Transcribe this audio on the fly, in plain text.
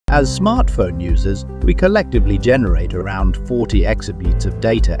As smartphone users, we collectively generate around 40 exabytes of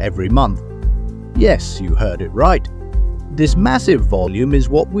data every month. Yes, you heard it right. This massive volume is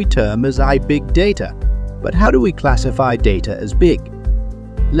what we term as big data. But how do we classify data as big?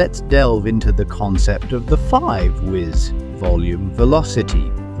 Let's delve into the concept of the 5 Ws: volume,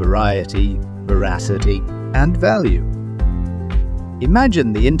 velocity, variety, veracity, and value.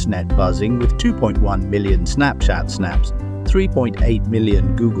 Imagine the internet buzzing with 2.1 million Snapchat snaps, 3.8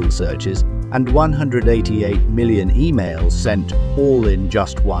 million Google searches, and 188 million emails sent all in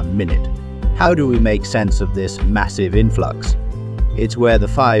just 1 minute. How do we make sense of this massive influx? It's where the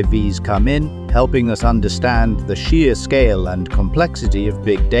 5 Vs come in, helping us understand the sheer scale and complexity of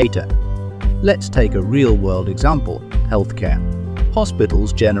big data. Let's take a real-world example: healthcare.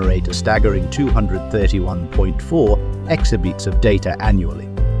 Hospitals generate a staggering 231.4 exabytes of data annually.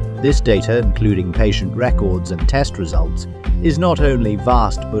 This data, including patient records and test results, is not only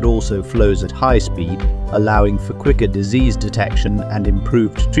vast but also flows at high speed, allowing for quicker disease detection and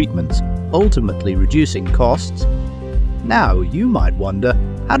improved treatments, ultimately reducing costs. Now, you might wonder,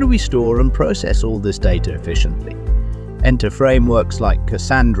 how do we store and process all this data efficiently? Enter frameworks like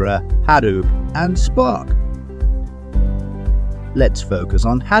Cassandra, Hadoop, and Spark. Let's focus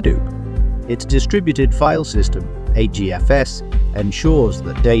on Hadoop. Its distributed file system, AGFS, ensures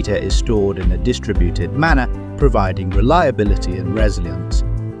that data is stored in a distributed manner, providing reliability and resilience.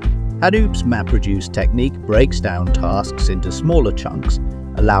 Hadoop's MapReduce technique breaks down tasks into smaller chunks,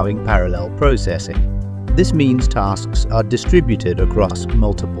 allowing parallel processing. This means tasks are distributed across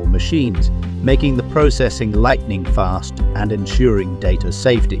multiple machines, making the processing lightning fast and ensuring data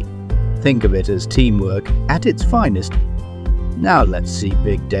safety. Think of it as teamwork at its finest. Now let's see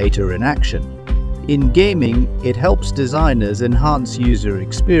big data in action. In gaming, it helps designers enhance user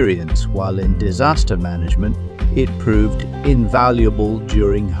experience, while in disaster management, it proved invaluable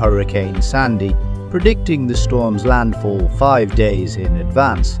during Hurricane Sandy, predicting the storm's landfall 5 days in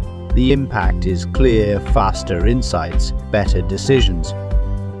advance. The impact is clear: faster insights, better decisions.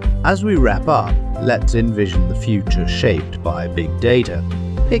 As we wrap up, let's envision the future shaped by big data.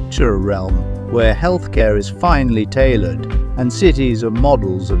 Picture a realm where healthcare is finely tailored and cities are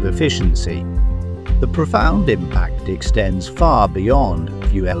models of efficiency. The profound impact extends far beyond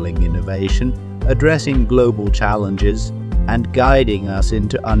fueling innovation, addressing global challenges, and guiding us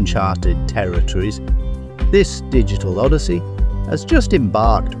into uncharted territories. This digital odyssey has just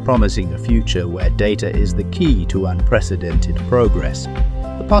embarked, promising a future where data is the key to unprecedented progress.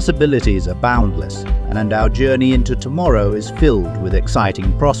 The possibilities are boundless, and our journey into tomorrow is filled with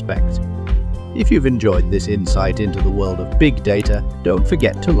exciting prospects. If you've enjoyed this insight into the world of big data, don't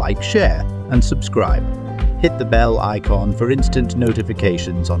forget to like, share, and subscribe. Hit the bell icon for instant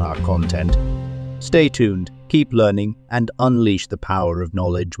notifications on our content. Stay tuned, keep learning, and unleash the power of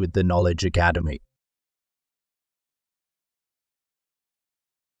knowledge with the Knowledge Academy.